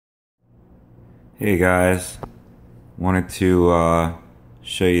Hey guys, wanted to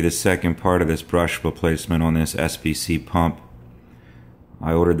show you the second part of this brush replacement on this SBC pump.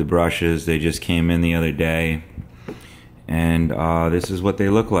 I ordered the brushes, they just came in the other day, and this is what they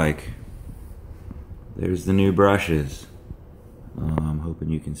look like. There's the new brushes. I'm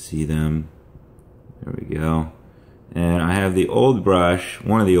hoping you can see them. There we go. And I have the old brush,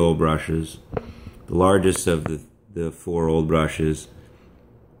 one of the old brushes, the largest of the four old brushes,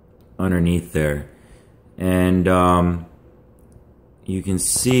 underneath there. And you can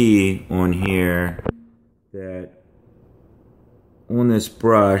see on here that on this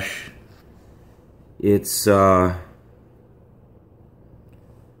brush it's I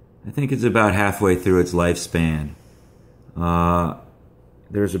think it's about halfway through its lifespan.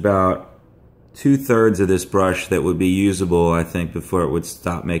 There's about 2/3 of this brush that would be usable, I think, before it would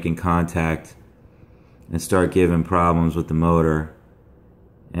stop making contact and start giving problems with the motor.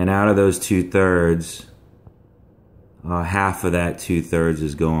 And out of those 2/3, half of that 2/3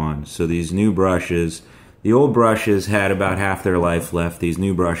 is gone. So these new brushes, the old brushes had about half their life left. These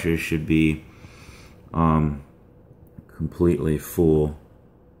new brushes should be completely full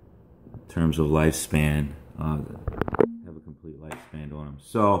in terms of lifespan. Have a complete lifespan on them.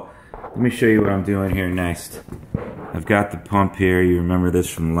 So let me show you what I'm doing here next. I've got the pump here. You remember this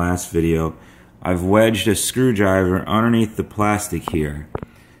from the last video. I've wedged a screwdriver underneath the plastic here,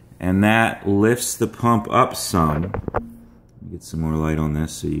 and that lifts the pump up some. Let me get some more light on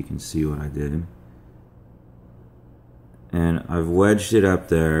this so you can see what I did. And I've wedged it up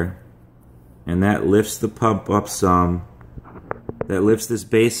there, and that lifts the pump up some. That lifts this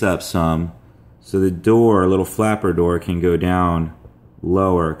base up some, so the door, little flapper door, can go down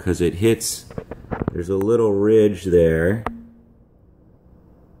lower, because it hits, there's a little ridge there,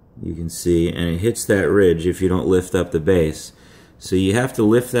 you can see, and it hits that ridge if you don't lift up the base. So you have to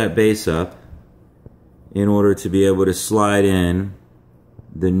lift that base up in order to be able to slide in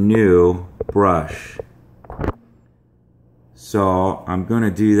the new brush. So I'm going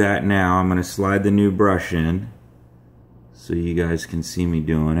to do that now. I'm going to slide the new brush in so you guys can see me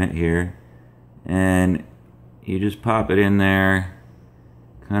doing it here. And you just pop it in there,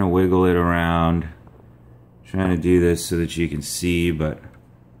 kind of wiggle it around. Trying to do this so that you can see, but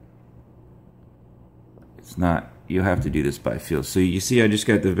it's not. You have to do this by feel. So you see I just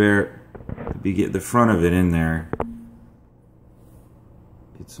got the front of it in there.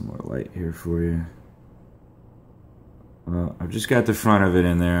 Get some more light here for you. Well, I've just got the front of it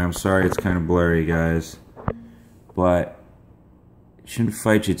in there. I'm sorry it's kind of blurry, guys, but it shouldn't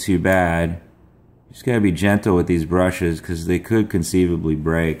fight you too bad. You just gotta be gentle with these brushes, because they could conceivably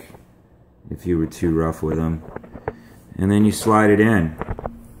break if you were too rough with them. And then you slide it in,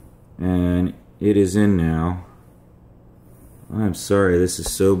 and it is in now. I'm sorry, this is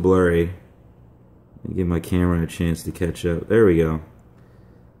so blurry. Let me give my camera a chance to catch up. There we go.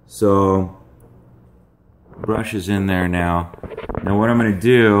 So, brush is in there now. Now what I'm going to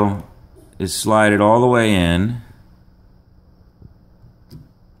do is slide it all the way in.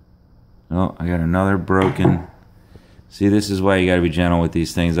 Oh, I got another broken. See, this is why you got to be gentle with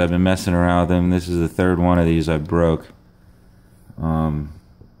these things. I've been messing around with them. This is the third one of these I broke.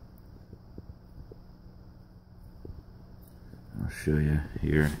 I'll show you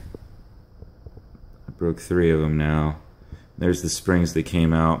here. I broke 3 of them now. There's the springs that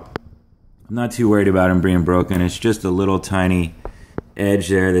came out. I'm not too worried about them being broken. It's just a little tiny edge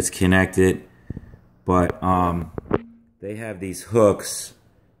there that's connected. But they have these hooks.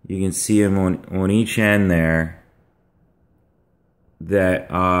 You can see them on each end there that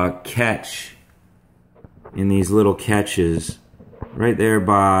catch in these little catches right there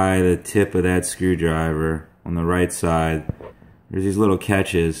by the tip of that screwdriver on the right side. There's these little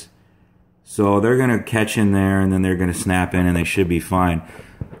catches. So they're going to catch in there, and then they're going to snap in, and they should be fine.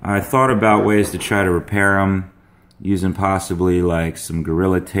 I thought about ways to try to repair them using possibly like some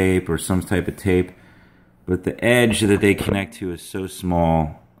Gorilla tape or some type of tape. But the edge that they connect to is so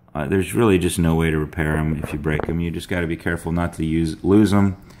small, there's really just no way to repair them if you break them. You just got to be careful not to lose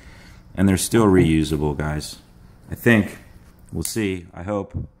them. And they're still reusable, guys. I think. We'll see. I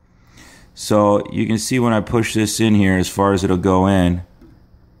hope. So you can see when I push this in here, as far as it'll go in,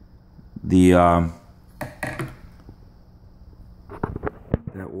 the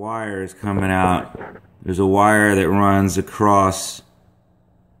that wire is coming out. There's a wire that runs across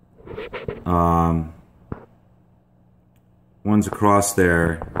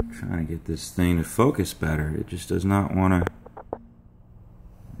there. I'm trying to get this thing to focus better. It just does not want to.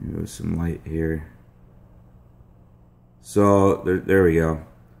 There's some light here. So there we go.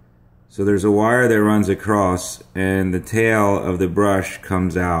 So there's a wire that runs across, and the tail of the brush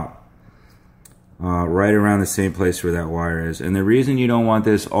comes out. right around the same place where that wire is. And the reason you don't want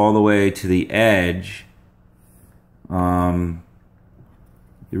this all the way to the edge, the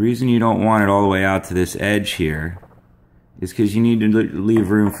reason you don't want it all the way out to this edge here is because you need to leave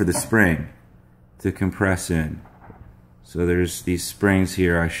room for the spring to compress in. So there's these springs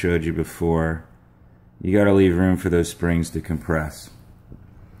here I showed you before. You got to leave room for those springs to compress.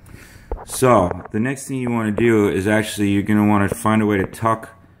 So the next thing you want to do is actually you're going to want to find a way to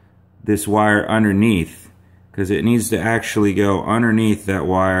tuck this wire underneath, because it needs to actually go underneath that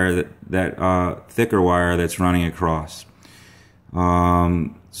wire, that thicker wire that's running across. So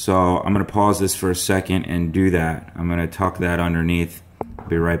I'm going to pause this for a second and do that. I'm going to tuck that underneath. I'll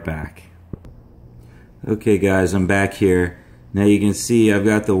be right back. Okay guys, I'm back here. Now you can see I've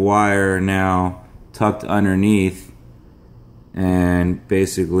got the wire now tucked underneath, and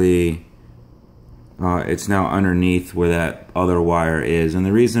basically it's now underneath where that other wire is. And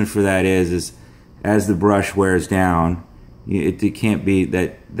the reason for that is as the brush wears down, it can't be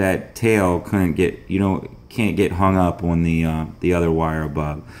that tail couldn't get, can't get hung up on the other wire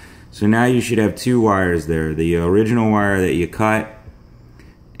above. So now you should have two wires there, the original wire that you cut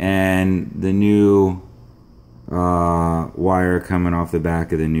and the new wire coming off the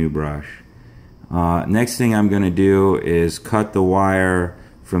back of the new brush. Next thing I'm going to do is cut the wire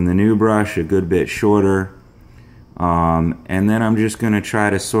from the new brush a good bit shorter, and then I'm just going to try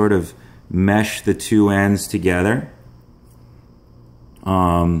to sort of mesh the two ends together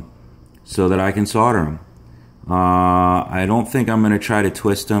so that I can solder them. I don't think I'm going to try to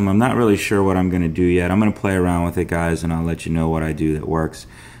twist them. I'm not really sure what I'm going to do yet. I'm going to play around with it, guys, and I'll let you know what I do that works.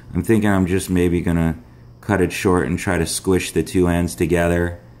 I'm thinking I'm just maybe going to cut it short and try to squish the two ends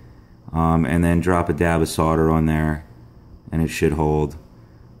together, and then drop a dab of solder on there, and it should hold.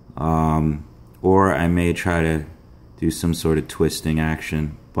 Or I may try to do some sort of twisting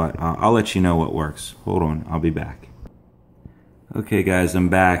action, but I'll let you know what works. Hold on, I'll be back. Okay guys, I'm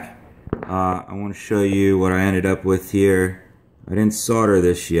back. I want to show you what I ended up with here. I didn't solder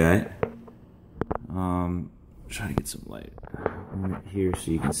this yet. Try to get some light right here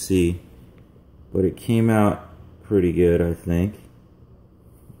so you can see, but it came out pretty good, I think.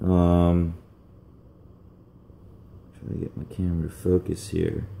 Try to get my camera to focus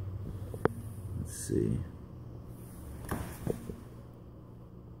here. Let's see.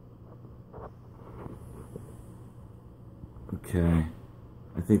 Okay,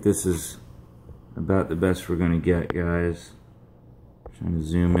 I think this is about the best we're gonna get, guys. Trying to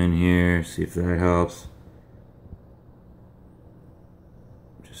zoom in here, see if that helps.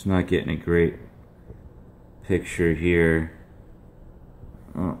 Just not getting a great picture here.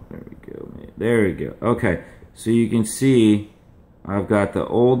 Oh, there we go. There we go. Okay, so you can see I've got the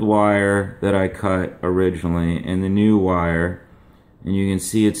old wire that I cut originally and the new wire, and you can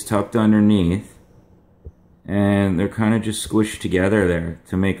see it's tucked underneath, and they're kind of just squished together there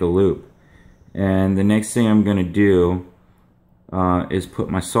to make a loop. And the next thing I'm going to do is put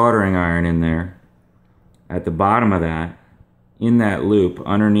my soldering iron in there at the bottom of that, in that loop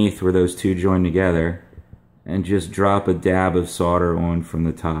underneath where those two join together, and just drop a dab of solder on from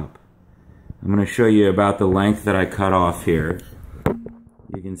the top. I'm going to show you about the length that I cut off here.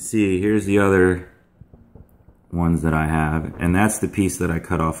 You can see here's the other ones that I have, and that's the piece that I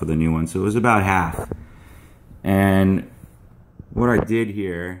cut off of the new one, so it was about half. And what I did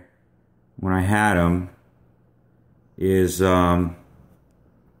here when I had them is I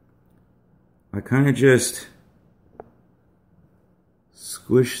kind of just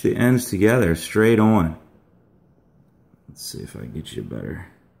squish the ends together straight on. Let's see if I can get you better.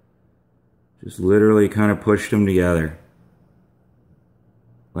 Just literally kind of pushed them together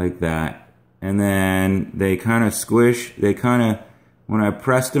like that, and then they kind of squish. They kind of, when I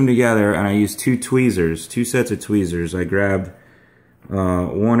pressed them together, and I used two tweezers, two sets of tweezers. I grabbed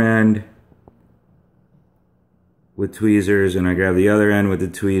one end with tweezers, and I grabbed the other end with the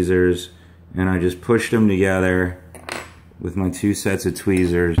tweezers, and I just pushed them together with my two sets of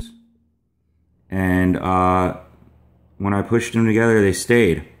tweezers. And when I pushed them together, they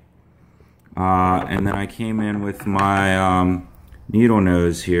stayed. And then I came in with my needle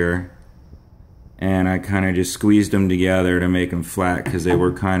nose here, and I kind of just squeezed them together to make them flat because they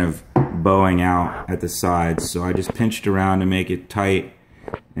were kind of bowing out at the sides. So I just pinched around to make it tight,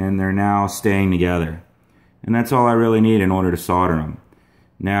 and they're now staying together. And that's all I really need in order to solder them.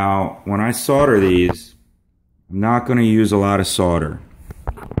 Now, when I solder these, I'm not going to use a lot of solder,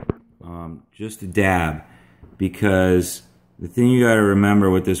 just a dab, because the thing you got to remember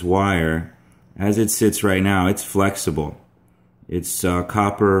with this wire, as it sits right now, it's flexible. It's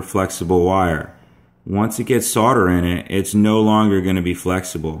copper flexible wire. Once it gets solder in it, it's no longer going to be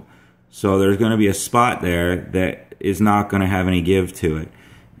flexible. So there's going to be a spot there that is not going to have any give to it.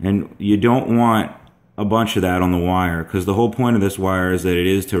 And you don't want a bunch of that on the wire, because the whole point of this wire is that it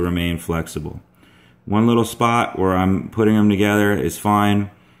is to remain flexible. One little spot where I'm putting them together is fine,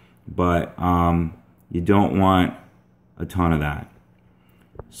 but you don't want a ton of that.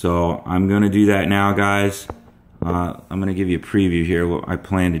 So I'm going to do that now, guys. I'm going to give you a preview here what I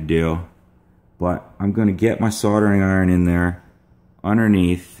plan to do. But I'm going to get my soldering iron in there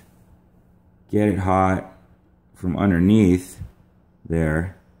underneath, get it hot from underneath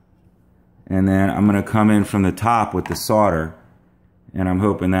there, and then I'm going to come in from the top with the solder, and I'm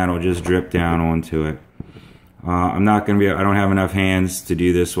hoping that'll just drip down onto it. I'm not going to be, I don't have enough hands to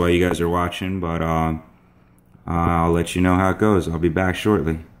do this while you guys are watching, but I'll let you know how it goes. I'll be back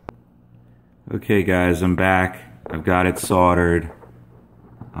shortly. Okay guys, I'm back. I've got it soldered.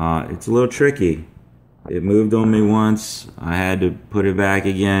 It's a little tricky. It moved on me once. I had to put it back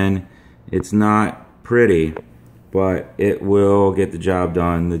again. It's not pretty, but it will get the job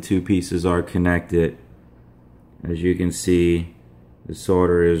done. The two pieces are connected. As you can see, the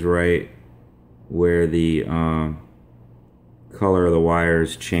solder is right where the color of the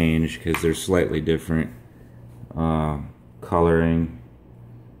wires change, because they're slightly different coloring.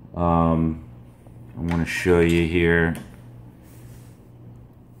 I want to show you here.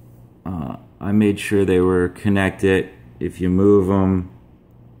 I made sure they were connected. If you move them,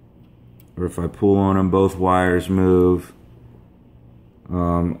 or if I pull on them, both wires move.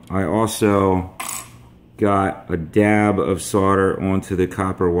 I also got a dab of solder onto the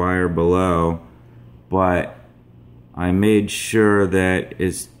copper wire below, but I made sure that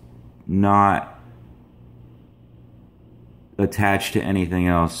it's not attached to anything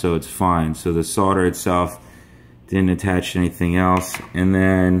else, so it's fine. So the solder itself didn't attach to anything else. And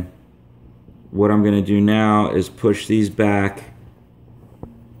then what I'm going to do now is push these back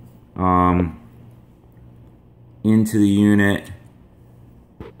into the unit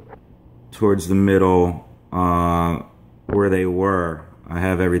towards the middle where they were. I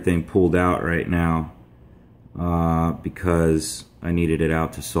have everything pulled out right now because I needed it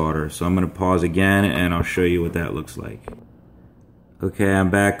out to solder. So I'm going to pause again and I'll show you what that looks like. Okay, I'm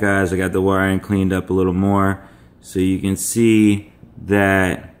back, guys. I got the wiring cleaned up a little more, so you can see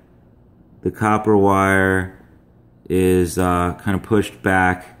that the copper wire is kind of pushed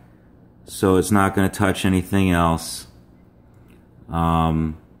back, so it's not going to touch anything else.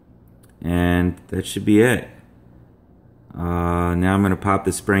 And that should be it. Now I'm going to pop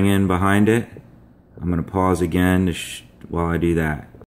the spring in behind it. I'm going to pause again while I do that.